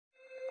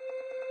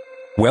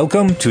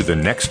Welcome to The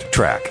Next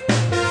Track,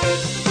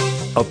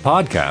 a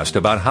podcast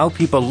about how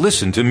people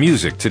listen to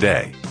music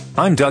today.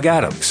 I'm Doug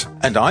Adams.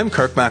 And I'm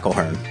Kirk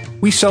McElhearn.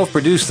 We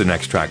self-produce The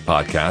Next Track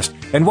podcast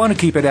and want to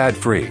keep it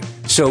ad-free,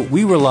 so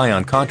we rely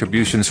on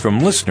contributions from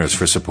listeners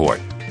for support.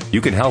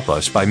 You can help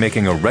us by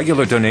making a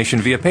regular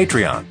donation via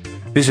Patreon.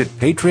 Visit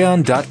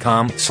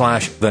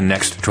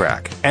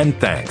patreon.com/thenexttrack.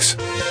 And thanks.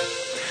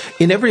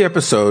 In every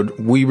episode,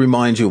 we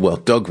remind you, well,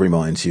 Doug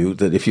reminds you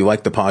that if you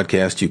like the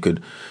podcast, you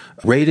could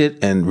rate it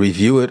and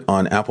review it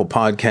on Apple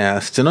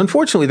Podcasts. And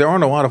unfortunately, there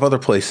aren't a lot of other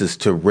places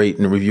to rate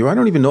and review. I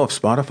don't even know if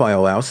Spotify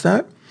allows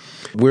that.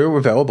 We're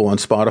available on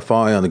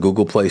Spotify, on the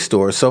Google Play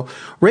Store. So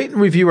rate and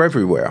review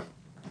everywhere.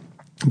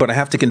 But I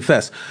have to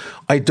confess,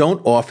 I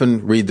don't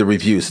often read the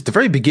reviews. At the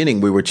very beginning,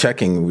 we were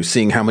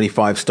seeing how many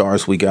 5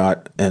 stars we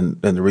got,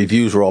 and the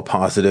reviews were all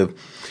positive.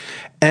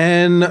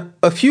 And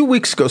a few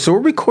weeks ago, so we're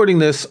recording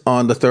this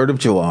on the 3rd of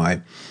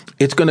July.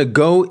 It's going to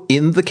go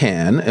in the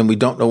can, and we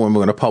don't know when we're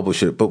going to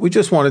publish it, but we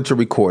just wanted to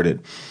record it.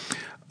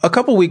 A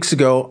couple weeks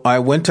ago, I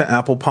went to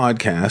Apple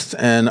Podcasts,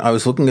 and I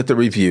was looking at the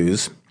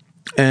reviews,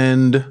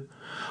 and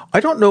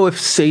I don't know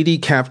if Sadie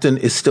Captain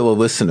is still a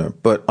listener,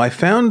 but I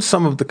found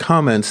some of the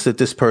comments that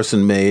this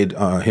person made,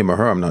 him or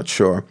her, I'm not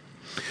sure.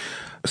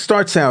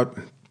 Starts out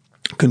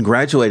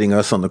congratulating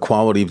us on the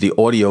quality of the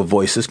audio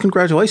voices.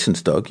 Congratulations,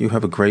 Doug. You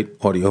have a great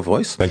audio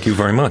voice. Thank you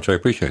very much. I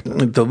appreciate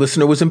that. The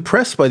listener was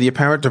impressed by the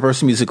apparent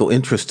diverse musical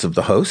interests of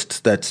the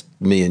hosts. That's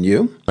me and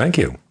you. Thank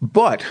you.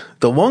 But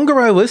the longer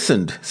I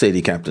listened,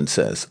 Sadie Captain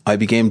says, I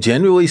became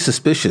genuinely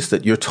suspicious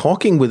that you're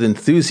talking with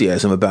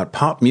enthusiasm about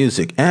pop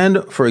music.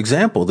 And, for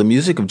example, the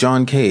music of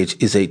John Cage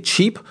is a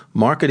cheap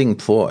marketing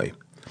ploy.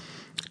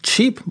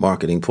 Cheap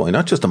marketing ploy.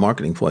 Not just a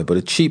marketing ploy, but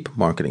a cheap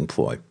marketing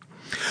ploy.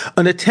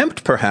 An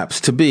attempt, perhaps,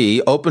 to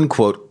be, open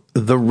quote,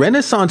 the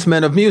Renaissance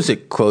men of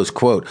music, close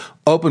quote,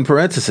 open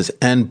parenthesis,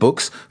 and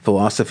books,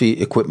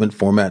 philosophy, equipment,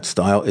 format,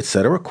 style,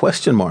 etc.,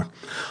 question mark.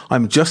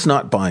 I'm just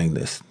not buying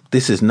this.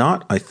 This is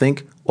not, I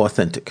think,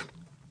 authentic.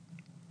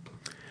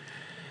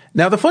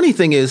 Now, the funny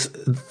thing is,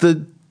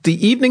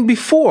 the evening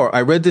before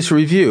I read this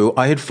review,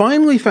 I had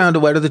finally found a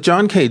letter that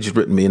John Cage had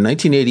written me in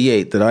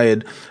 1988 that I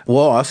had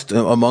lost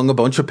among a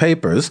bunch of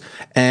papers.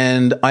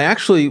 And I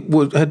actually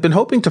had been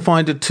hoping to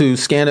find it, to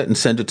scan it and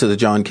send it to the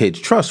John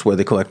Cage Trust, where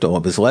they collect all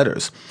of his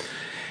letters.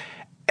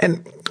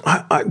 And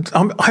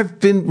I've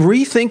been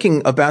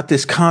rethinking about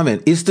this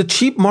comment. Is the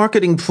cheap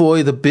marketing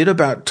ploy the bit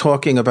about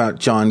talking about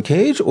John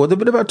Cage, or the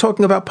bit about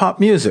talking about pop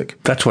music?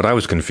 That's what I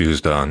was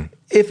confused on.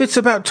 If it's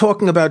about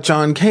talking about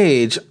John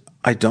Cage,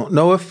 I don't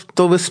know if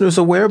the listener's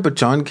aware, but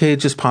John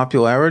Cage's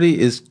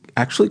popularity is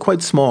actually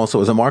quite small. So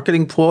as a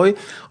marketing ploy,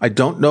 I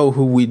don't know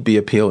who we'd be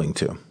appealing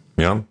to.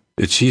 Yeah,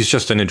 he's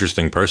just an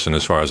interesting person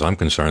as far as I'm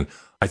concerned.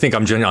 I think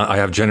I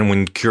have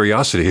genuine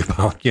curiosity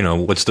about,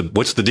 what's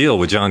the deal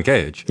with John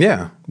Cage?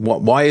 Yeah.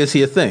 Why is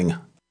he a thing?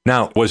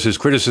 Now, was his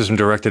criticism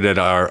directed at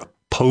our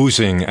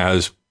posing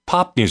as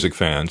pop music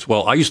fans?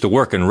 Well, I used to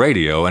work in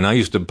radio, and I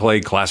used to play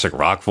classic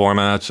rock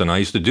formats, and I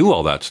used to do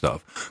all that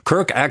stuff.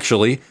 Kirk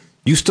actually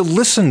used to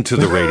listen to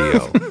the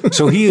radio.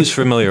 So he is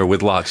familiar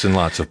with lots and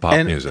lots of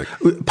pop music.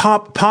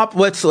 Pop,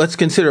 let's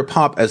consider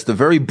pop as the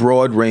very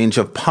broad range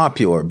of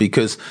popular,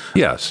 because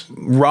yes,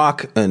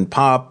 rock and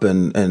pop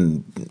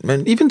and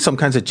even some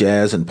kinds of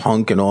jazz and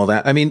punk and all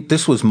that. I mean,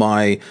 this was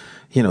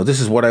this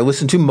is what I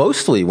listened to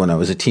mostly when I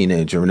was a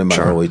teenager and in my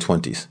early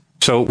 20s.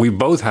 So we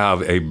both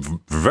have a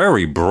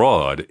very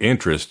broad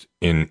interest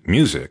in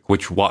music,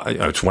 which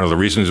it's one of the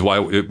reasons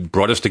why it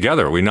brought us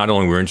together. We not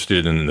only were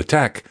interested in the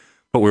tech,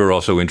 but we were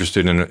also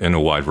interested in a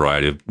wide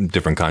variety of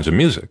different kinds of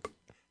music,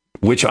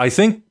 which I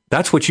think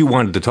that's what you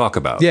wanted to talk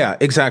about. Yeah,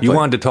 exactly. You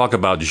wanted to talk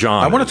about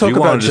genres. I want to talk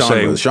about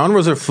genres.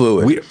 Genres are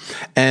fluid. We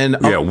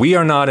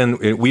are not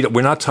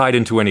we're not tied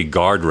into any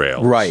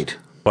guardrails. Right.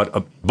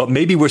 But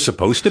maybe we're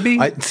supposed to be?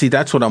 See,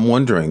 that's what I'm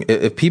wondering.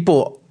 If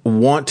people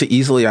want to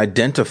easily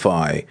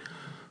identify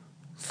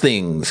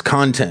things,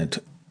 content,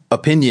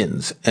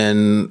 opinions,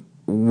 and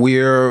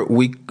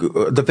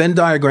the Venn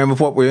diagram of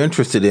what we're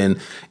interested in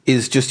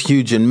is just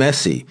huge and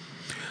messy.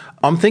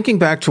 I'm thinking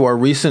back to our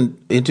recent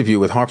interview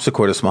with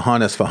harpsichordist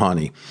Mahan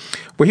Esfahani,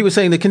 where he was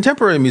saying that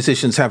contemporary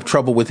musicians have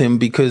trouble with him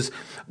because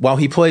while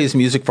he plays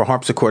music for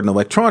harpsichord and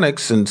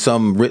electronics, and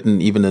some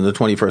written even in the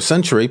 21st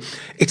century,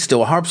 it's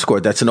still a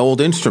harpsichord. That's an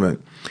old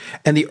instrument.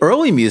 And the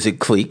early music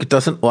clique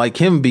doesn't like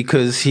him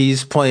because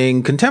he's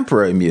playing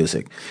contemporary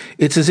music.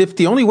 It's as if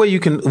the only way you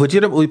can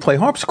legitimately play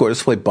harpsichord is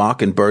to play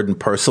Bach and Bird and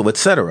Purcell,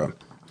 etc.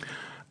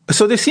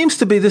 So there seems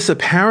to be this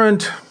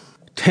apparent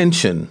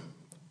tension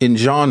in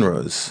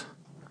genres.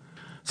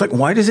 It's like,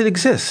 why does it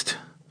exist?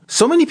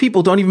 So many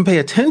people don't even pay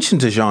attention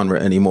to genre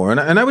anymore.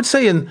 And I would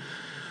say,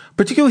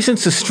 particularly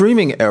since the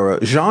streaming era,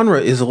 genre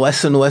is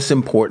less and less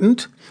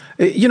important.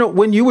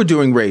 When you were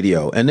doing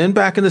radio, and then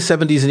back in the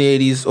 70s and the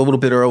 80s, a little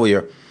bit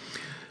earlier,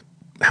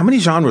 how many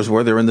genres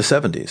were there in the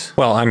 70s?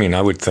 Well, I mean,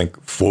 I would think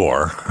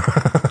 4.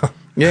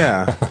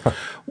 Yeah.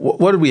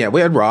 What did we have? We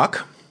had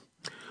rock.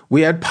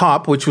 We had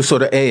pop, which was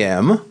sort of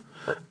AM.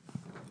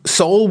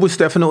 Soul was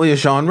definitely a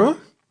genre,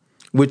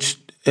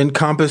 which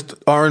encompassed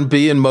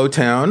R&B and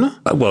Motown.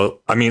 Well,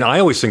 I mean, I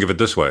always think of it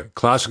this way: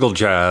 classical,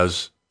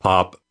 jazz,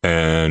 pop,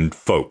 and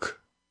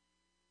folk.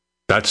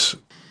 That's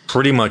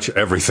pretty much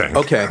everything.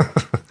 Okay.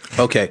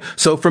 Okay.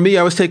 So for me,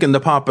 I was taking the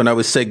pop and I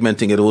was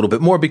segmenting it a little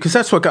bit more because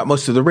that's what got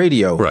most of the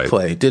radio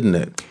play, didn't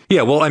it?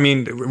 Yeah. Well, I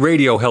mean,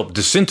 radio helped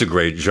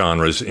disintegrate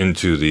genres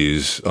into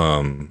these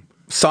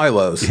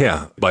silos.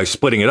 Yeah. By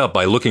splitting it up,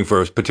 by looking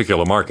for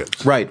particular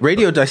markets. Right.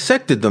 Radio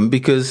dissected them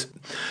because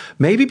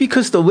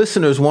the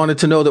listeners wanted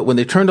to know that when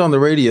they turned on the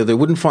radio, they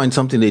wouldn't find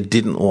something they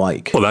didn't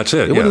like. Well, that's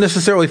it. They wouldn't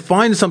necessarily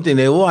find something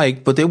they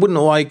liked, but they wouldn't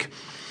like.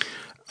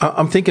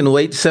 I'm thinking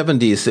late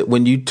 70s that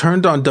when you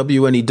turned on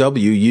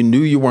WNEW, you knew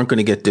you weren't going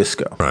to get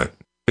disco. Right.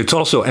 It's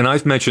also, and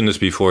I've mentioned this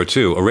before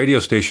too, a radio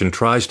station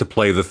tries to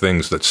play the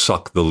things that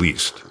suck the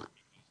least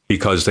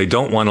because they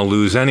don't want to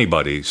lose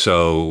anybody.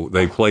 So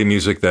they play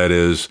music that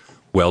is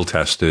well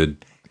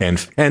tested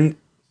and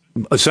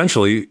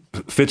essentially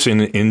fits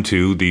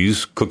into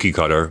these cookie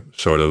cutter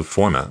sort of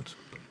formats.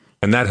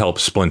 And that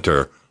helps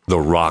splinter the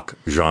rock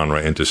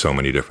genre into so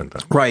many different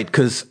things. Right,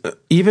 because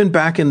even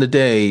back in the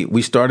day,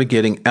 we started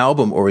getting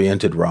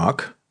album-oriented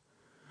rock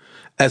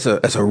as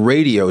a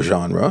radio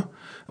genre.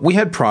 We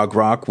had prog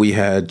rock, we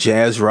had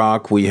jazz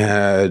rock, we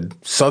had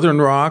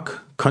southern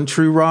rock,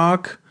 country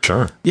rock.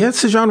 Sure. Yeah,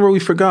 it's a genre we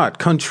forgot,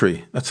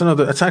 country.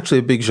 That's actually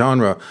a big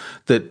genre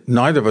that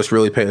neither of us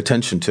really pay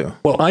attention to.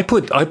 Well, I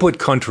put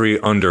country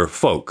under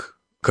folk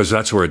because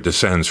that's where it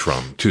descends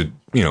from to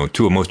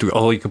a most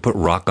degree. You could put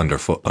rock under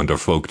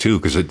folk too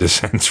because it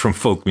descends from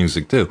folk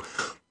music too.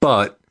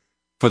 But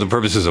for the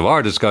purposes of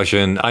our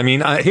discussion, I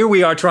mean, here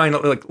we are trying to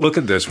look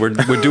at this. We're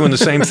doing the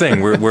same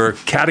thing. We're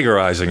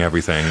categorizing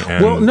everything.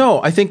 And well,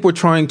 no, I think we're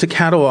trying to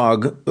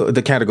catalog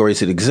the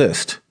categories that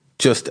exist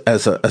just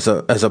as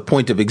a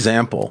point of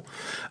example.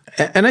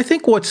 And I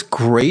think what's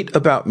great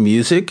about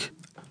music,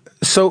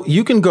 so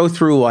you can go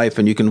through life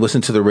and you can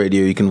listen to the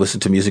radio, you can listen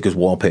to music as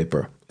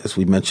wallpaper, as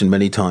we've mentioned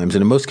many times.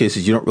 And in most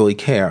cases, you don't really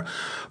care.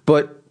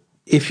 But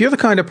if you're the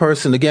kind of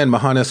person, again,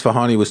 Mahan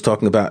Esfahani was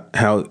talking about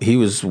how he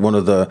was one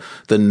of the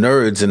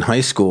nerds in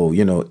high school,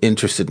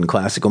 interested in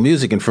classical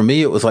music. And for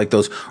me, it was like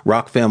those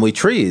rock family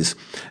trees.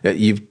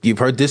 You've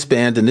heard this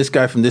band and this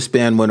guy from this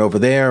band went over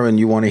there and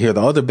you want to hear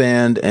the other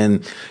band.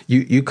 And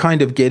you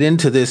kind of get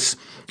into this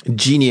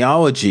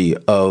genealogy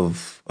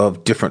of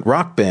different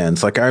rock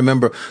bands. Like I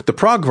remember the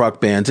prog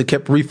rock bands, it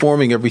kept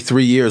reforming every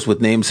 3 years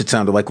with names that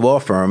sounded like law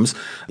firms.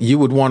 You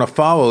would want to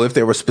follow if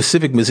there were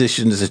specific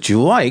musicians that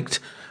you liked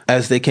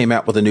as they came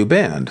out with a new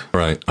band.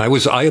 Right.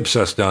 I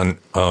obsessed on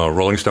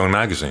Rolling Stone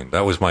magazine.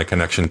 That was my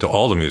connection to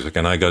all the music.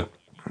 And I got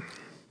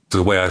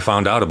the way I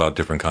found out about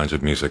different kinds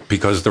of music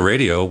because the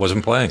radio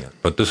wasn't playing it.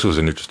 But this was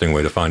an interesting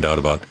way to find out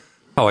about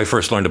how I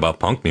first learned about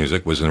punk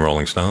music was in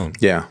Rolling Stone.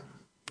 Yeah.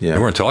 Yeah. They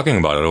weren't talking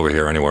about it over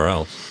here anywhere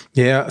else.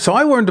 Yeah. So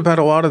I learned about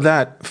a lot of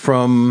that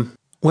from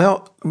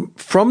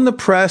the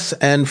press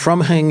and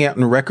from hanging out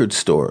in record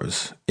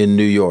stores in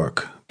New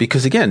York.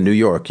 Because again, New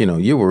York,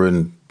 you were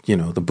in,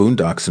 the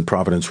boondocks in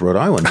Providence, Rhode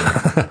Island.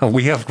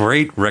 We have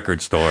great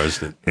record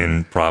stores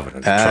in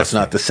Providence. It's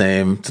not the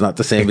same. It's not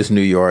the same as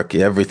New York.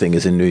 Everything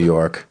is in New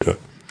York.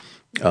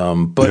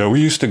 But we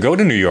used to go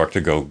to New York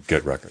to go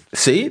get records.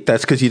 See,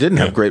 that's because you didn't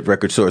have great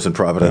record stores in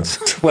Providence.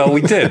 Yeah. Well,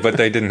 we did, but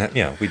they didn't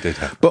have, we did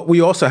have. But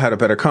we also had a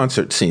better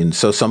concert scene.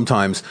 So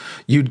sometimes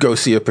you'd go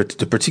see a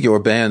particular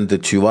band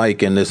that you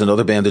like, and there's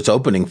another band that's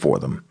opening for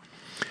them.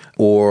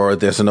 Or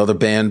there's another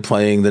band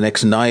playing the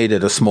next night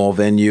at a small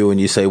venue,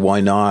 and you say, why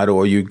not?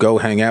 Or you go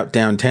hang out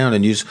downtown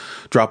and you just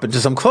drop into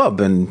some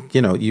club and,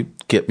 you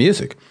get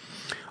music.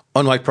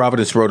 Unlike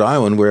Providence, Rhode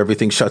Island, where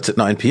everything shuts at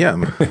 9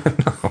 p.m.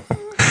 No.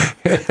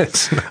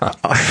 It's not.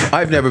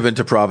 I've never been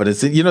to Providence.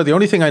 The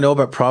only thing I know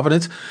about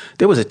Providence,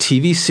 there was a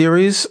TV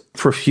series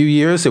for a few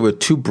years. There were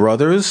two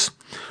brothers.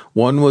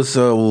 One was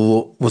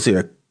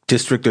a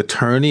district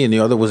attorney, and the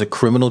other was a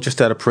criminal just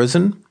out of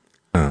prison.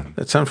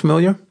 That sound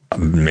familiar?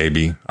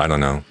 Maybe. I don't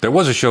know. There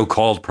was a show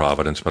called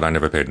Providence, but I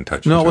never paid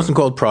attention. No, it wasn't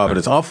called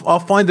Providence. I'll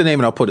find the name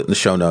and I'll put it in the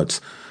show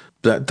notes.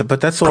 But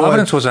that's all.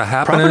 Providence was a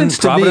happening.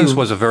 Providence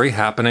was a very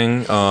happening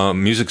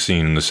music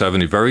scene in the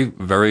 70s. Very,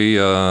 very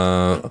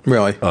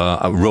really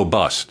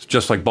robust,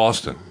 just like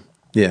Boston.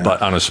 Yeah,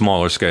 but on a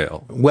smaller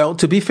scale. Well,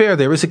 to be fair,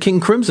 there is a King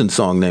Crimson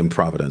song named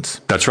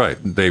Providence. That's right.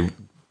 They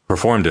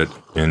performed it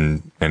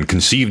and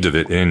conceived of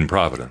it in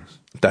Providence.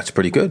 That's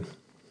pretty good.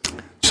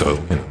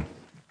 So,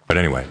 but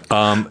anyway,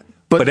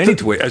 but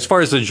anyway, as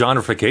far as the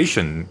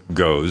genreification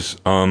goes,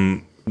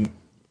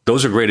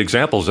 those are great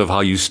examples of how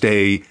you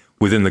stay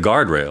within the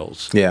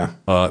guardrails. Yeah.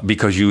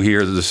 Because you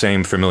hear the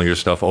same familiar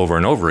stuff over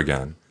and over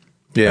again.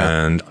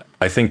 Yeah. And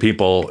I think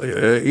people,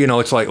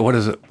 it's like, what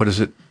is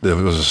it? There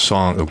was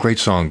a great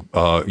song,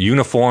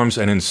 Uniforms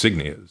and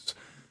Insignias.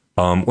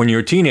 When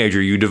you're a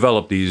teenager, you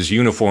develop these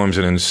uniforms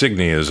and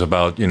insignias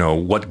about,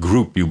 what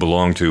group you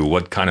belong to,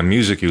 what kind of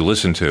music you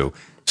listen to.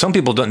 Some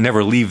people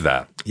never leave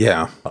that.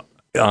 Yeah.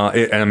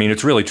 And I mean,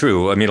 it's really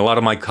true. I mean, a lot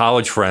of my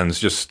college friends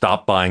just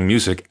stopped buying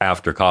music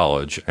after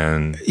college.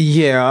 And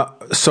Yeah.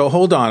 So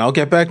hold on. I'll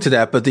get back to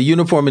that. But the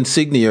uniform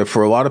insignia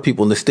for a lot of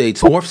people in the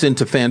States morphs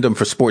into fandom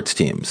for sports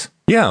teams.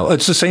 yeah,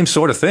 it's the same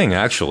sort of thing,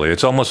 actually.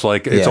 It's almost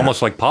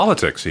like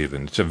politics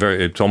even.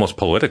 It's almost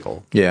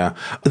political. Yeah.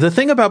 The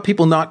thing about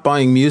people not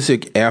buying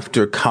music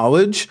after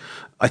college,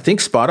 I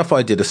think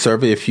Spotify did a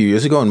survey a few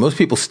years ago, and most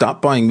people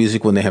stop buying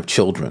music when they have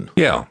children.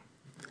 Yeah.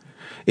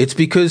 It's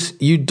because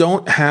you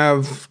don't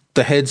have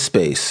the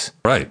headspace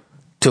Right.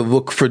 to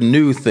look for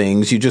new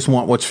things. You just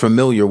want what's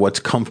familiar,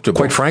 what's comfortable.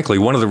 Quite frankly,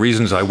 one of the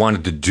reasons I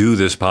wanted to do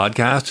this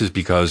podcast is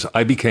because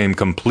I became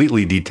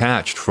completely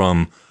detached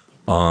from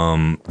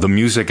the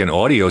music and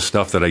audio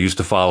stuff that I used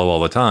to follow all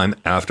the time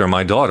after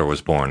my daughter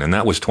was born, and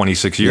that was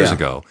 26 years Yeah.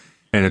 ago.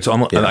 And it's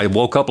almost, I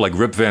woke up like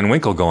Rip Van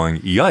Winkle going,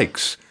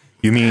 "Yikes!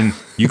 You mean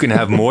you can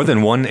have more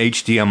than one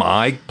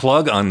HDMI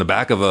plug on the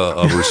back of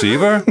a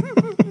receiver?"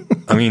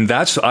 I mean,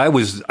 I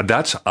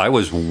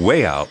was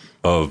way out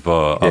of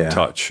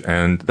touch,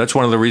 and that's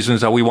one of the reasons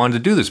that we wanted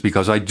to do this,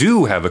 because I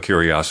do have a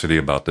curiosity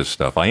about this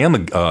stuff. I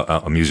am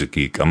a music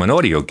geek. I'm an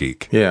audio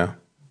geek. Yeah.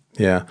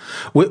 Yeah.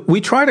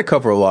 We try to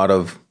cover a lot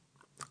of,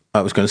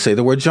 I was going to say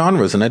the word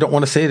genres, and I don't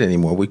want to say it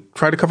anymore. We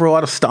try to cover a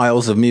lot of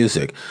styles of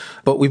music,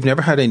 but we've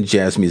never had any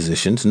jazz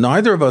musicians.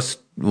 Neither of us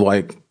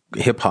like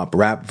hip hop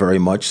rap very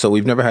much, so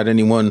we've never had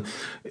anyone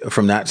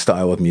from that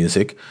style of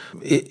music.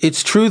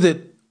 It's true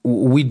that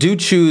we do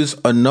choose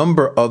a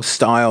number of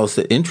styles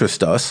that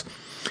interest us.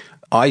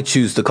 I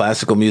choose the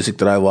classical music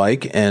that I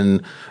like,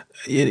 and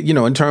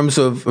in terms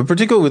of,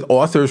 particularly with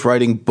authors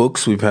writing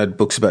books, we've had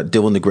books about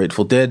Dylan, the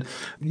Grateful Dead.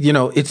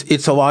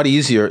 It's a lot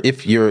easier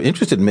if you're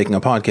interested in making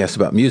a podcast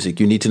about music.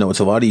 You need to know it's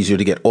a lot easier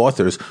to get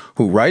authors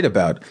who write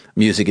about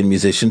music and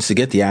musicians to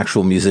get the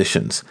actual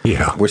musicians.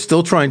 Yeah. We're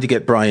still trying to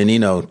get Brian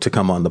Eno to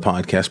come on the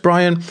podcast.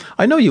 Brian,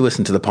 I know you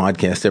listen to the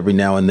podcast every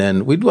now and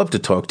then. We'd love to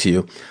talk to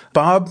you.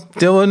 Bob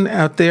Dylan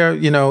out there,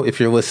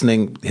 if you're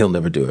listening, he'll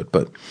never do it.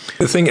 But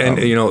the thing, and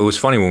it was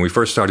funny when we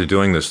first started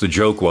doing this. The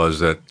joke was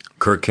that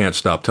Kurt can't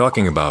stop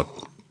talking about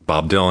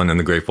Bob Dylan and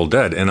the Grateful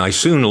Dead, and I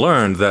soon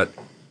learned that,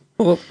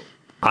 well,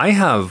 I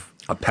have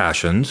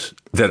passions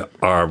that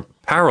are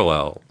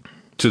parallel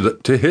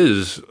to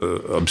his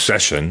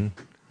obsession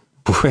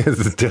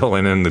with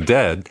Dylan and the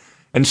Dead,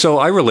 and so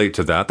I relate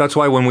to that. That's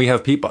why when we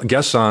have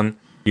guests on,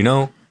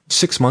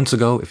 6 months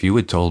ago, if you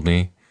had told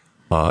me,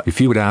 if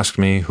you had asked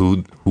me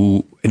who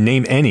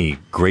name any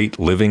great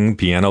living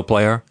piano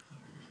player,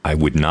 I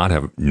would not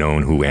have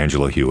known who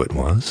Angela Hewitt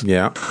was.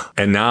 Yeah.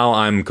 And now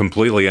I'm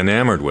completely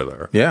enamored with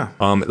her. Yeah.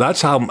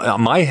 That's how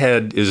my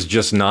head is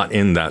just not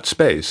in that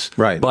space.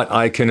 Right. But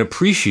I can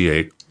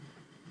appreciate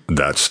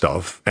that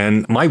stuff.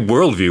 And my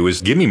worldview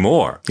is give me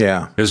more.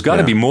 Yeah. There's got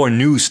to be more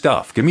new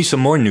stuff. Give me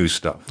some more new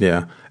stuff.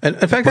 Yeah. And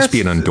in fact, It must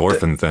be an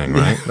endorphin thing,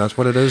 right? That's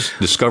what it is?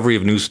 Discovery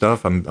of new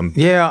stuff?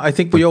 Yeah, I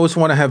think we always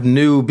want to have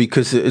new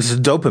because it's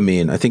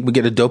dopamine. I think we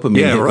get a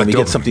dopamine hit when we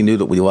get something new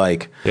that we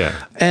like. Yeah.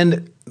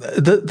 And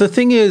the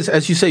thing is,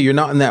 as you say, you're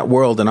not in that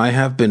world, and I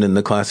have been in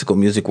the classical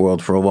music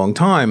world for a long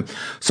time,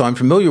 so I'm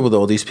familiar with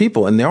all these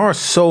people, and there are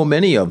so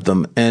many of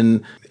them,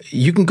 and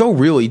you can go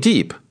really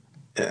deep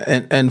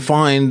and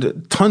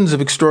find tons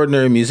of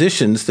extraordinary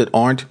musicians that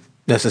aren't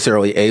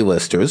necessarily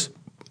A-listers,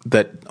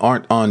 that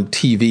aren't on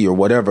TV or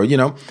whatever.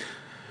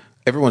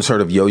 Everyone's heard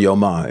of Yo-Yo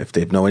Ma if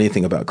they know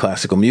anything about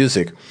classical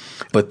music,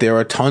 but there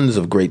are tons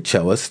of great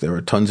cellists, there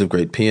are tons of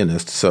great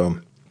pianists. So,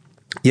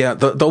 yeah,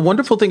 the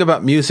wonderful thing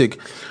about music,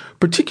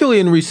 particularly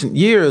in recent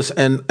years,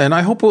 and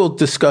I hope we'll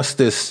discuss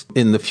this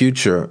in the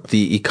future,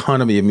 the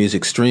economy of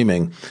music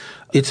streaming,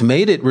 it's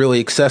made it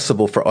really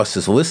accessible for us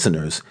as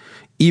listeners,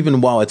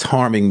 even while it's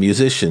harming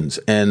musicians.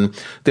 And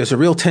there's a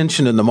real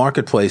tension in the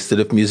marketplace that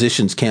if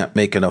musicians can't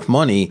make enough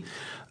money,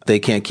 they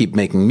can't keep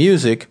making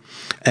music.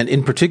 And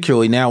in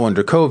particularly now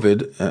under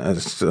COVID,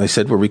 as I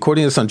said, we're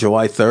recording this on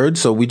July 3rd,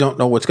 so we don't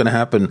know what's going to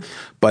happen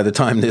by the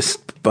time this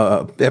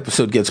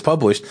episode gets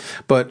published.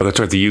 But that's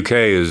right. The UK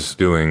is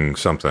doing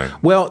something.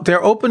 Well,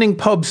 they're opening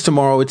pubs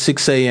tomorrow at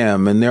 6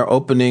 a.m., and they're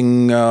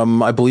opening,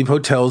 I believe,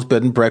 hotels,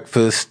 bed and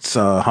breakfasts,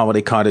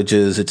 holiday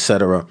cottages,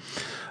 etc.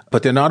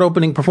 But they're not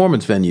opening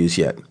performance venues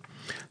yet.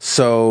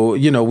 So,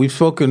 we've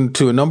spoken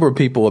to a number of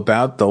people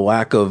about the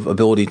lack of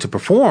ability to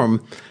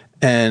perform.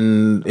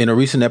 And in a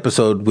recent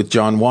episode with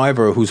John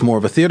Wyver, who's more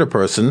of a theater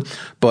person,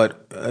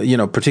 but,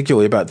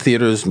 particularly about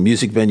theaters,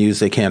 music venues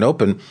they can't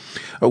open,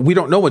 we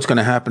don't know what's going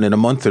to happen in a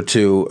month or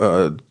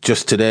two.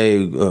 Just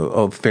today,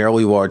 a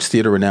fairly large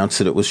theater announced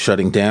that it was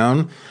shutting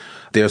down.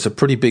 There's a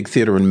pretty big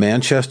theater in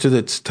Manchester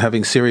that's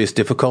having serious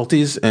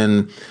difficulties.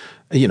 And,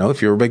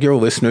 if you're a regular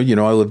listener,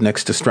 I live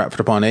next to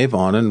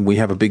Stratford-upon-Avon, and we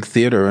have a big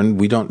theater, and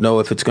we don't know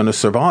if it's going to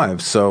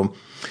survive. So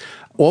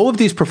all of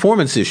these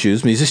performance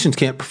issues, musicians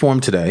can't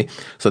perform today,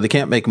 so they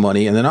can't make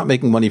money, and they're not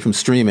making money from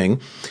streaming.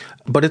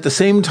 But at the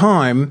same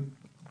time,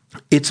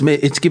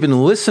 it's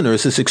given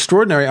listeners this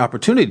extraordinary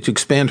opportunity to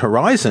expand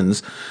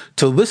horizons,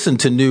 to listen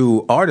to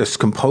new artists,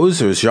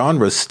 composers,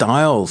 genres,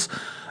 styles,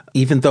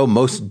 even though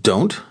most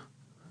don't,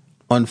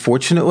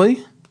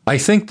 unfortunately. I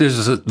think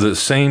there's the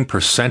same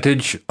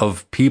percentage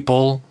of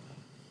people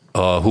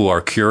who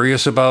are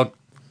curious about,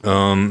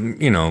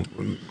 the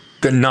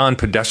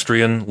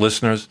non-pedestrian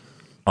listeners.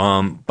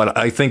 But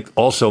I think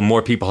also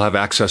more people have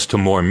access to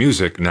more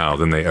music now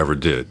than they ever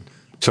did.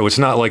 So it's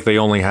not like they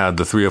only had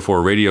the 3 or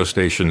 4 radio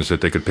stations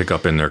that they could pick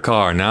up in their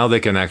car. Now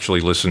they can actually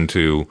listen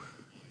to,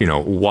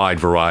 wide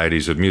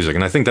varieties of music.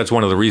 And I think that's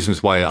one of the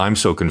reasons why I'm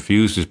so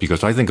confused, is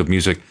because I think of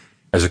music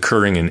as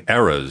occurring in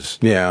eras.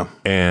 Yeah.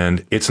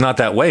 And it's not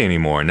that way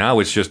anymore. Now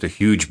it's just a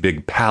huge,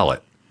 big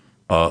palette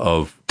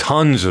of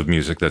tons of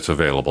music that's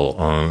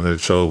available.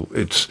 So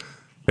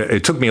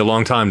it took me a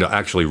long time to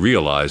actually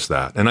realize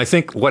that. And I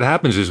think what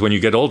happens is when you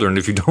get older, and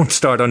if you don't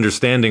start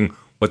understanding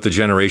what the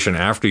generation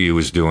after you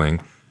is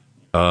doing,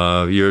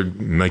 you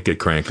might get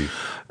cranky.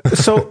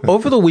 So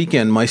over the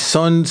weekend, my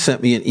son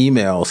sent me an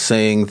email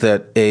saying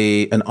that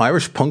an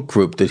Irish punk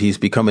group that he's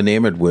become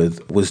enamored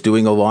with was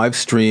doing a live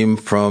stream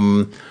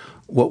from,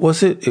 what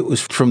was it? It was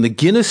from the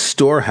Guinness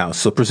Storehouse.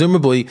 So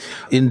presumably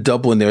in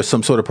Dublin, there's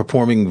some sort of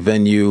performing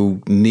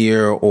venue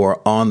near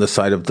or on the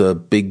site of the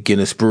big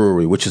Guinness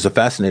brewery, which is a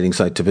fascinating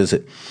site to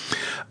visit.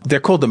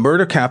 They're called the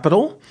Murder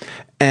Capital,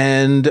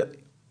 and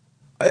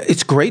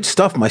it's great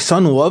stuff. My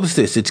son loves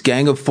this. It's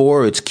Gang of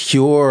Four, it's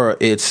Cure,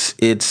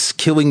 it's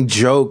Killing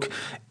Joke.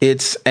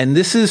 And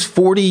this is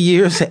 40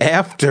 years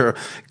after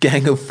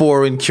Gang of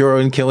Four and Cure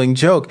and Killing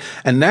Joke.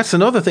 And that's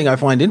another thing I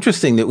find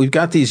interesting, that we've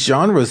got these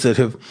genres that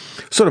have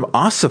sort of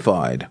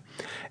ossified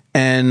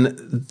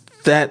and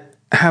that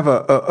have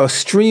a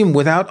stream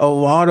without a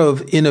lot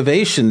of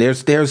innovation.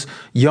 There's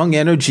young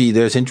energy,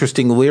 there's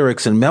interesting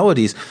lyrics and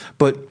melodies,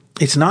 but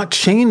it's not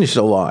changed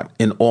a lot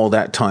in all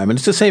that time. And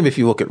it's the same if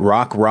you look at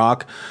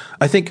rock.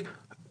 I think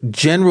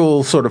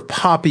general sort of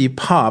poppy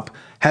pop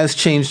has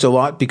changed a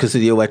lot because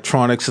of the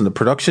electronics and the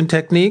production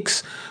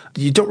techniques.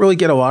 You don't really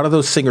get a lot of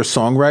those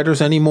singer-songwriters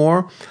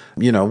anymore.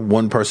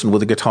 One person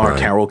with a guitar, right.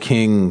 Carole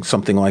King,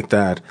 something like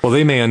that. Well,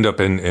 they may end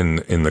up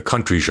in the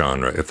country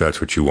genre if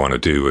that's what you want to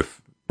do. If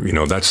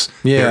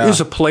there is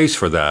a place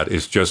for that.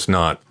 It's just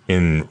not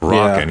in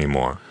rock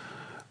anymore.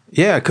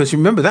 Yeah, because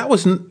remember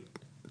those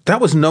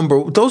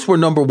were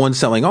number one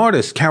selling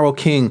artists. Carole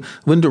King,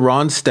 Linda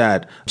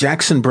Ronstadt,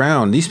 Jackson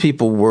Browne. These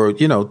people were,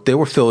 they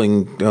were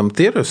filling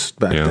theaters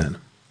back then.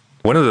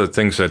 One of the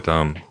things that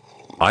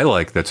I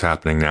like that's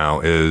happening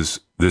now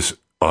is this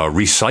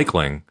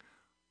recycling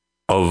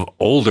of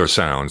older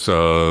sounds.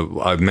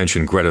 I've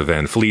mentioned Greta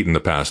Van Fleet in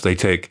the past.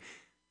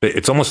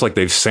 It's almost like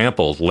they've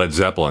sampled Led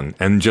Zeppelin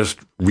and just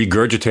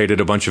regurgitated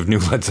a bunch of new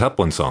Led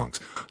Zeppelin songs.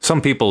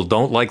 Some people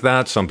don't like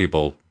that. Some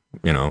people,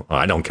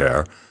 I don't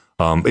care.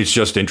 It's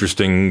just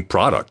interesting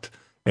product.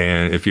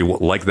 And if you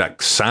like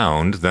that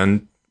sound,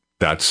 then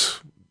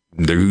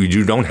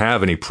you don't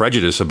have any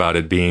prejudice about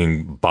it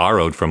being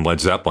borrowed from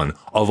Led Zeppelin,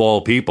 of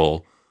all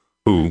people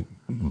who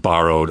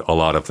borrowed a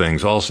lot of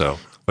things also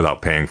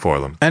without paying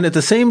for them. And at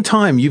the same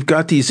time, you've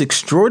got these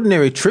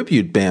extraordinary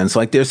tribute bands.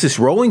 Like there's this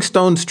Rolling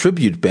Stones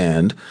tribute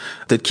band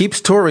that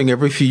keeps touring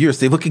every few years.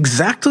 They look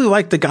exactly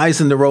like the guys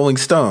in the Rolling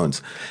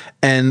Stones.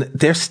 And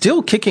they're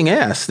still kicking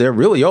ass. They're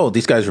really old.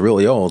 These guys are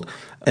really old.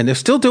 And they're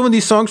still doing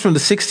these songs from the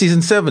 60s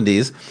and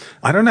 70s.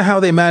 I don't know how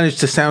they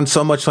managed to sound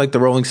so much like the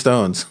Rolling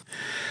Stones.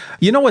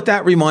 You know what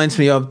that reminds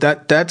me of?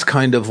 That's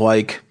kind of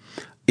like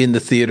in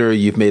the theater,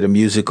 you've made a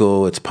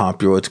musical, it's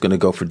popular, it's going to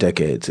go for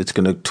decades. It's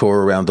going to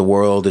tour around the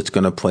world. It's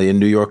going to play in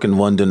New York and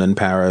London and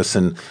Paris.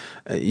 And,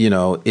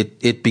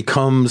 it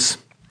becomes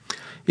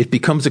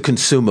a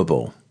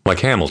consumable.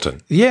 Like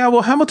Hamilton. Yeah,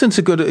 well, Hamilton's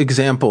a good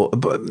example.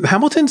 But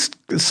Hamilton's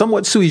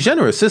somewhat sui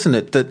generis, isn't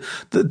it? That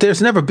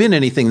there's never been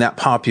anything that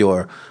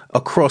popular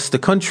across the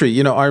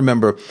country. I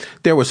remember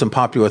there were some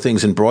popular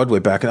things in Broadway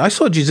I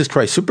saw Jesus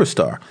Christ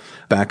Superstar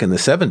back in the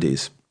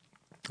 70s.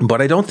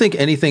 But I don't think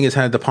anything has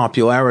had the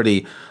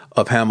popularity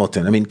of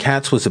Hamilton. I mean,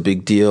 Cats was a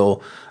big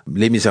deal.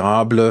 Les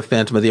Miserables,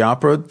 Phantom of the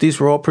Opera, these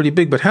were all pretty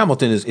big, but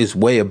Hamilton is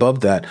way above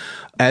that.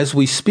 As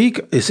we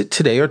speak, is it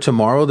today or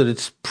tomorrow that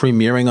it's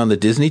premiering on the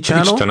Disney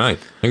Channel? I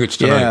think it's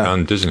tonight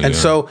on Disney. And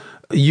so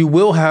you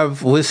will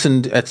have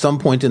listened at some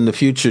point in the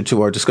future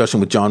to our discussion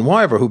with John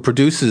Wyver, who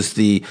produces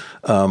the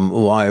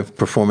live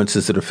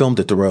performances that are filmed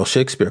at the Royal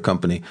Shakespeare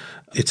Company.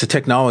 It's a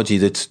technology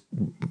that's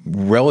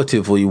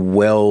relatively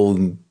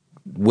well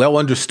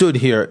understood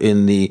here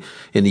in the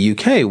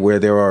UK, where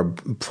there are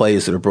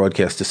plays that are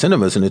broadcast to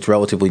cinemas, and it's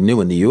relatively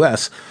new in the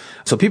US.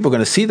 So people are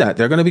going to see that.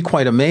 They're going to be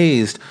quite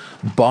amazed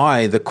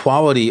by the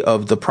quality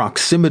of the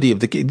proximity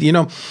of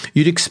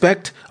you'd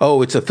expect,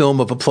 it's a film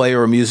of a play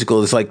or a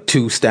musical. It's like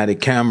two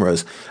static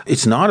cameras.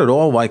 It's not at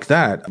all like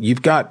that. You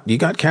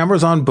got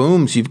cameras on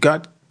booms. You've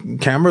got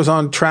cameras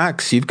on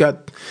tracks. You've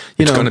got,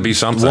 it's going to be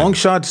something. Long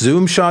shots,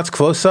 zoom shots,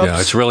 close-ups. Yeah,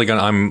 it's really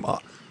going to,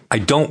 I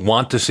don't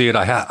want to see it.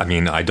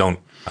 I'm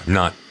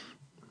not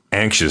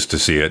anxious to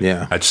see it.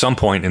 Yeah. At some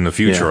point in the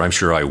future, I'm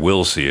sure I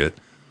will see it.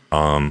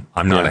 I'm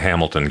not a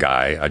Hamilton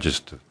guy.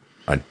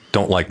 I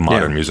don't like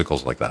modern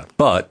musicals like that.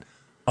 But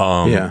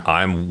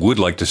I would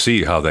like to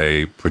see how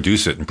they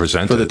produce it and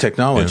present it. For the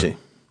technology.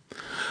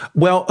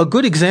 Well, a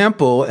good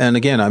example, and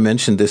again, I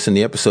mentioned this in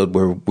the episode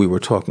where we were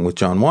talking with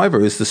John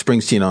Wyver, is the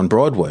Springsteen on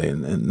Broadway.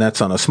 And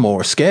that's on a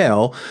smaller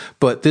scale,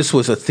 but this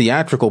was a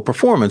theatrical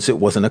performance. It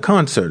wasn't a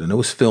concert, and it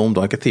was filmed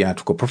like a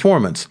theatrical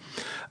performance.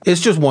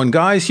 It's just one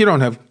guy, so you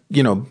don't have,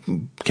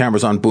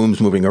 cameras on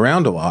booms moving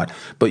around a lot,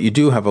 but you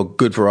do have a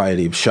good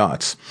variety of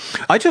shots.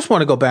 I just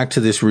want to go back to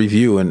this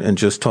review and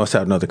just toss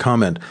out another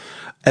comment.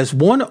 As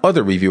one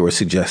other reviewer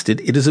suggested,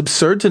 it is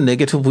absurd to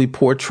negatively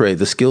portray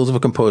the skills of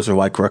a composer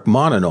like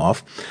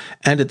Rachmaninoff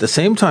and at the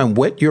same time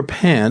wet your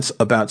pants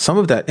about some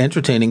of that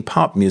entertaining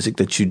pop music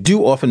that you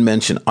do often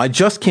mention. I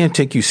just can't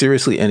take you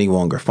seriously any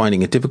longer,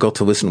 finding it difficult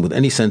to listen with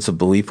any sense of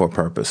belief or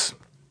purpose.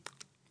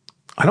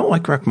 I don't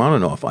like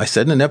Rachmaninoff. I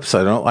said in an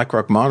episode, I don't like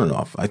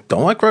Rachmaninoff. I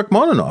don't like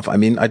Rachmaninoff. I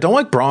mean, I don't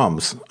like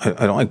Brahms. I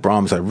don't like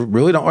Brahms. I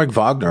really don't like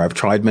Wagner. I've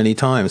tried many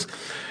times.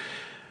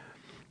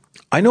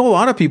 I know a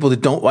lot of people that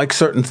don't like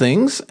certain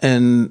things,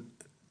 and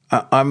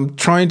I'm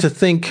trying to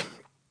think.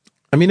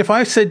 I mean, if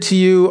I said to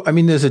you,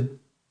 there's a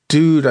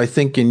dude, I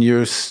think, in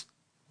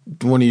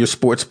one of your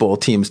sports ball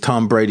teams,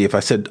 Tom Brady. If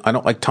I said, I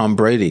don't like Tom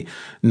Brady,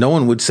 no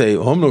one would say,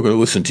 I'm not going to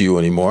listen to you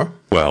anymore.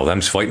 Well,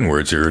 them's fighting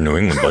words here in New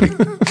England, buddy.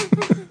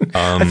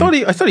 I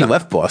thought he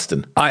left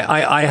Boston.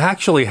 I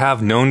actually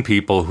have known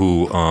people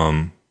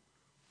who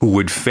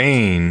would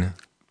feign.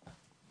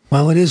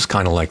 Well, it is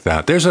kind of like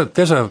that. There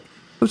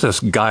was this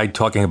guy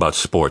talking about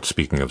sports,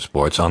 speaking of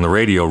sports, on the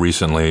radio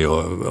recently,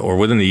 or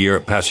within the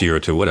past year or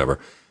two, whatever.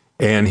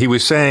 And he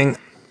was saying,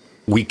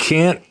 we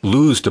can't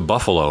lose to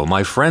Buffalo.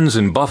 My friends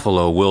in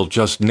Buffalo will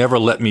just never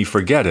let me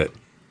forget it. And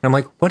I'm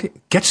like, what?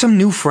 Get some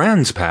new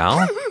friends,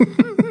 pal.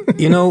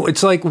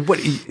 It's like, what?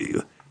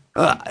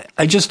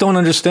 I just don't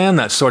understand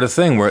that sort of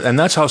thing. And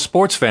that's how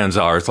sports fans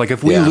are. It's like,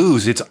 if we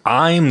lose,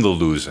 I'm the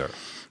loser.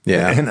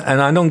 Yeah. And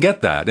I don't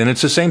get that. And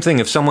it's the same thing.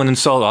 If someone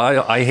insults,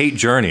 I hate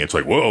Journey. It's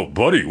like, whoa,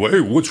 buddy,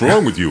 wait, what's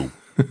wrong with you?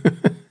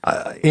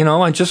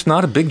 I'm just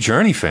not a big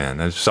Journey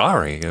fan. I'm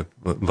sorry.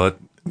 But,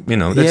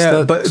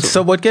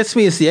 so what gets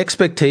me is the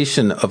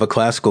expectation of a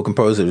classical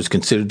composer who's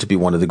considered to be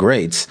one of the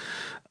greats.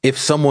 If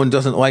someone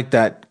doesn't like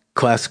that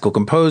classical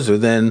composer,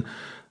 then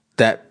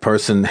that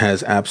person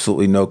has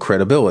absolutely no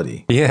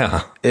credibility.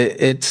 Yeah.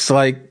 It's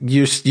like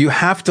you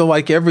have to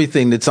like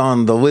everything that's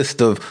on the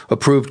list of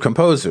approved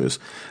composers.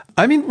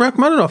 I mean,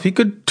 Rachmaninoff, he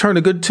could turn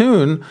a good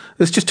tune.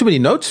 There's just too many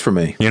notes for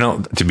me.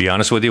 To be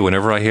honest with you,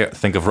 whenever I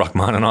think of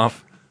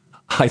Rachmaninoff,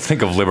 I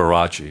think of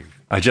Liberace.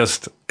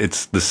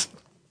 It's this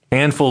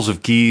handfuls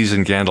of keys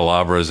and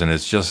candelabras, and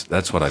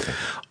that's what I think.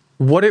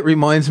 What it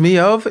reminds me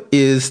of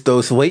is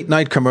those late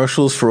night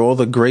commercials for all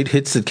the great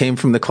hits that came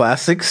from the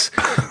classics.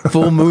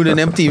 Full Moon and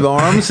Empty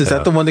Arms. Is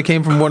that the one that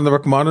came from one of the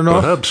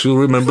Rachmaninoff? Perhaps you'll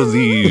remember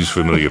these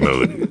familiar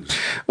melodies.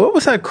 What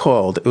was that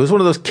called? It was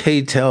one of those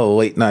K-Tel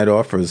late night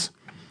offers.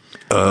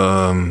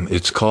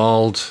 It's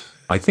called,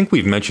 I think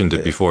we've mentioned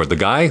it before. The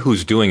guy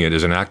who's doing it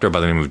is an actor by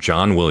the name of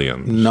John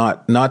Williams.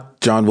 Not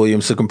John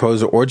Williams, the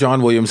composer, or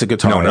John Williams, the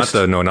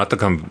guitarist. Not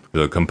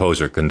the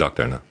composer,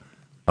 conductor. No.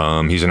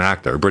 He's an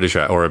actor,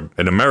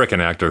 an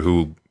American actor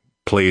who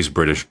plays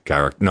British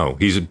character. No,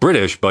 he's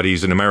British, but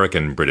he's an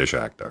American British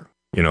actor.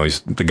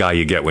 He's the guy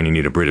you get when you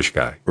need a British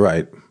guy.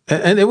 Right.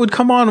 And it would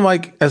come on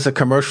like as a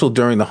commercial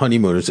during the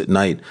honeymooners at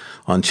night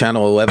on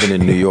Channel 11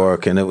 in New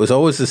York. And it was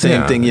always the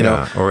same thing,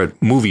 know. Or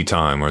at movie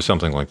time or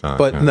something like that.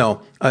 But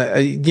no,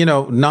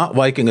 not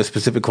liking a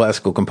specific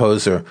classical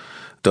composer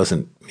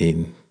doesn't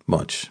mean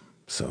much.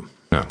 So,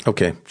 no.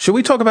 Okay. Should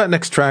we talk about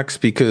next tracks?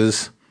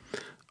 Because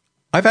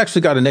I've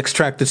actually got a next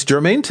track that's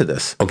germane to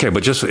this. Okay,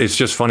 but it's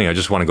just funny. I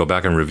just want to go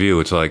back and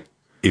review. It's like,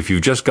 if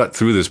you just got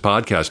through this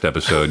podcast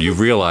episode,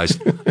 you've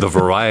realized the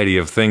variety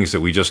of things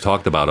that we just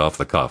talked about off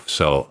the cuff.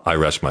 So I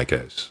rest my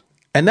case.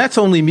 And that's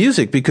only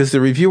music, because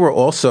the reviewer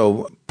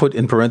also put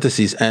in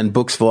parentheses and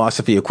books,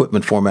 philosophy,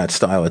 equipment, format,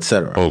 style,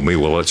 etc. Oh,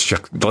 well, let's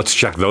check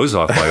those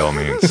off by all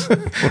means.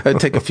 It'd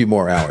take a few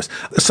more hours.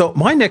 So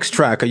my next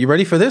track, are you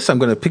ready for this? I'm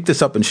going to pick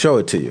this up and show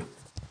it to you.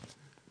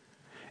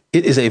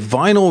 It is a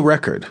vinyl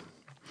record.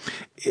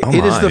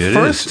 It is the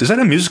first. Is that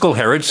a Musical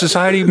Heritage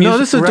Society No,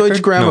 this is a record?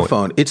 Deutsche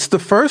Grammophon. No. It's the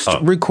first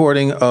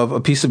recording of a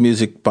piece of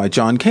music by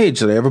John Cage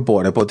that I ever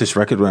bought. I bought this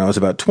record when I was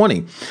about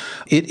 20.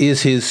 It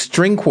is his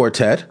string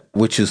quartet,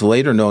 which is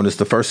later known as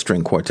the First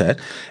String Quartet.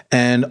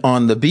 And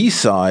on the B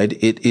side,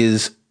 it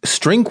is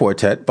String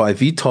Quartet by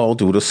Vital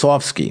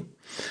Dudosovsky.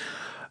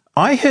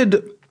 I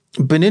had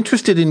been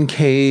interested in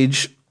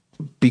Cage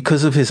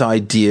because of his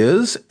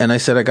ideas, and I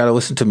said, I got to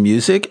listen to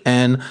music.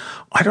 And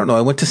I don't know,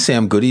 I went to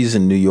Sam Goody's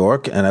in New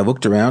York, and I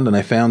looked around and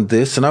I found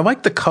this, and I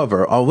like the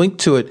cover. I'll link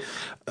to it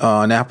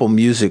on Apple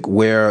Music,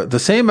 where the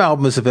same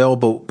album is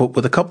available, but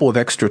with a couple of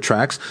extra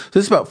tracks.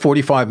 This is about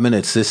 45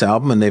 minutes, this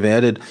album, and they've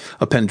added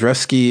a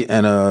Penderecki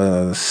and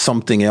a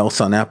something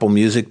else on Apple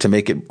Music to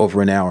make it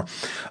over an hour.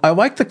 I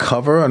like the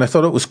cover, and I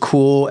thought it was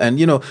cool. And,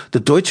 the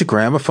Deutsche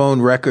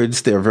Grammophon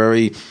records,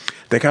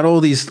 they got all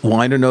these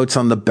liner notes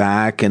on the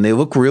back, and they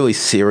look really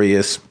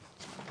serious.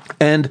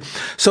 And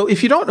so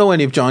if you don't know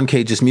any of John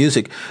Cage's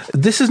music,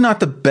 this is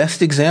not the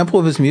best example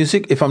of his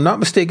music. If I'm not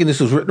mistaken, this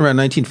was written around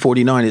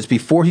 1949. It's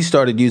before he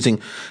started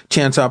using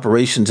chance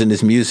operations in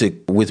his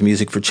music with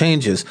Music for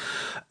Changes.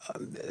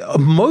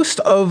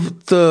 Most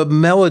of the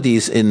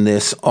melodies in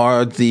this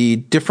are the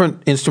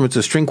different instruments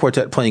of string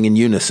quartet playing in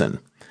unison,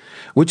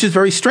 which is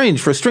very strange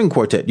for a string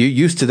quartet. You're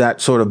used to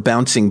that sort of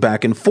bouncing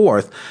back and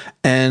forth,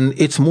 and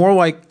it's more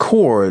like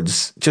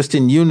chords just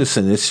in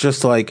unison. It's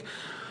just like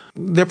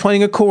they're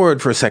playing a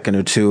chord for a second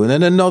or two, and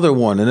then another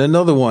one,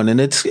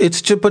 and it's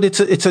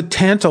a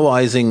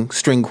tantalizing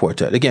string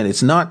quartet. Again,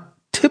 it's not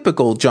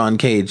typical John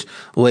Cage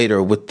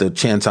later with the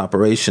chance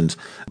operations,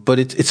 but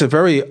it's a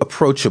very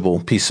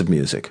approachable piece of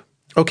music.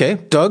 Okay,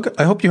 Doug,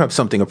 I hope you have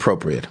something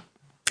appropriate.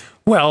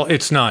 Well,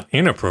 it's not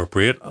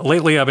inappropriate.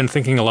 Lately, I've been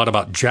thinking a lot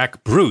about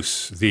Jack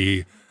Bruce,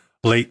 the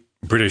late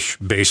British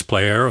bass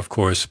player, of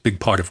course, big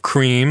part of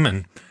Cream,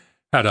 and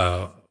had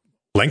a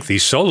lengthy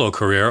solo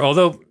career,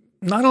 although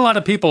not a lot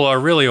of people are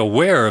really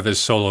aware of his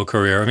solo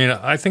career. I mean,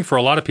 I think for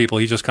a lot of people,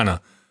 he just kind of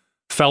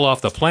fell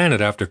off the planet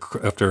after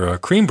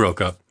Cream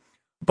broke up.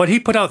 But he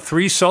put out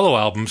 3 solo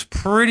albums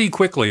pretty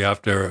quickly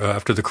after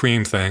the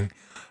Cream thing,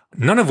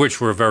 none of which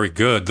were very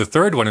good. The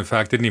third one, in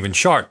fact, didn't even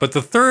chart. But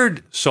the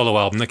third solo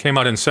album that came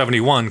out in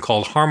 1971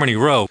 called Harmony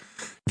Row,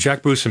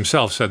 Jack Bruce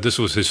himself said this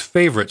was his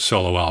favorite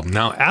solo album.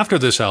 Now, after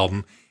this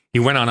album, he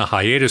went on a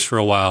hiatus for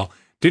a while,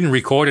 didn't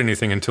record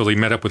anything until he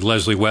met up with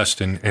Leslie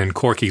West and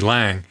Corky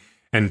Lang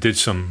and did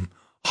some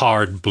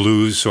hard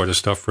blues sort of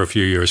stuff for a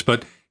few years.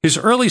 But his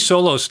early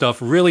solo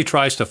stuff really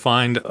tries to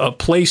find a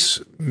place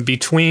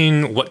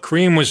between what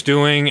Cream was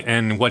doing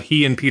and what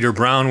he and Peter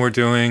Brown were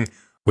doing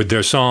with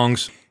their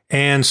songs,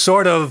 and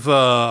sort of,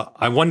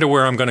 I wonder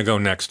where I'm going to go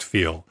next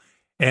feel.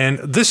 And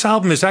this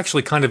album is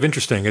actually kind of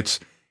interesting. It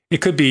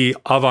could be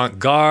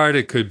avant-garde,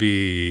 it could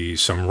be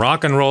some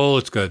rock and roll,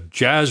 it's got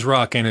jazz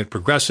rock in it,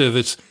 progressive.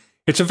 It's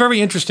a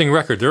very interesting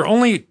record. There are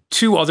only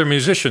 2 other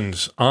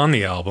musicians on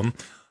the album.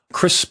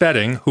 Chris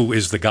Spedding, who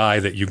is the guy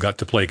that you got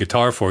to play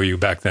guitar for you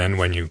back then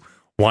when you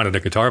wanted a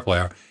guitar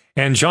player,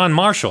 and John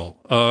Marshall.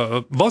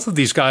 Both of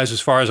these guys, as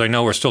far as I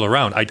know, are still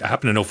around. I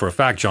happen to know for a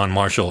fact John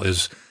Marshall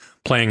is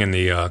playing in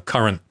the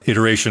current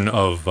iteration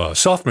of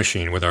Soft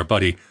Machine with our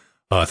buddy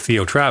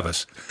Theo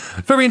Travis.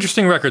 Very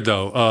interesting record,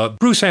 though.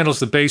 Bruce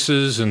handles the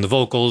basses and the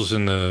vocals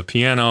and the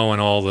piano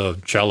and all the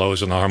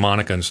cellos and the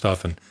harmonica and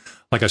stuff. And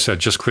like I said,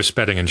 just Chris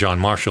Spedding and John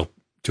Marshall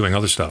doing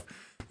other stuff.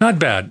 Not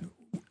bad.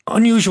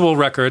 Unusual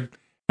record.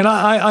 And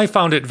I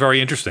found it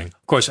very interesting.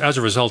 Of course, as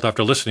a result,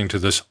 after listening to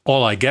this,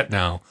 all I get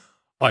now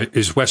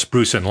is West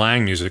Bruce and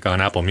Lang music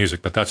on Apple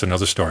Music, but that's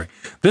another story.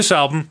 This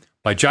album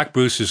by Jack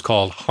Bruce is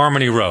called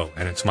Harmony Row,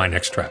 and it's my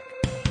next track.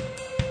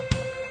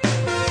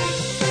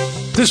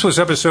 This was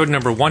episode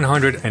number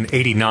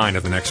 189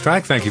 of The Next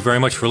Track. Thank you very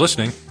much for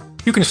listening.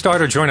 You can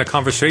start or join a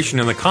conversation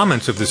in the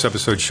comments of this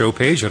episode's show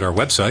page at our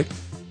website.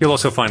 You'll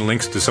also find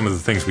links to some of the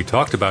things we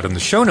talked about in the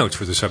show notes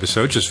for this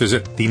episode. Just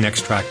visit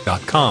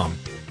thenexttrack.com.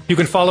 You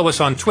can follow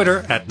us on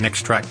Twitter at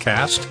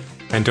NextTrackCast.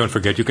 And don't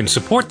forget, you can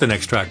support The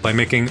Next Track by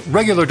making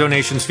regular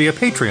donations via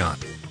Patreon.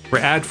 We're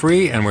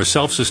ad-free and we're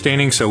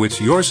self-sustaining, so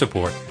it's your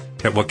support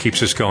that what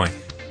keeps us going.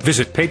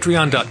 Visit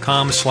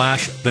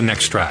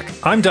patreon.com/thenexttrack.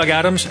 I'm Doug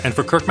Adams, and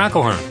for Kirk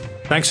McElhearn,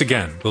 thanks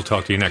again. We'll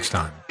talk to you next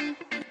time.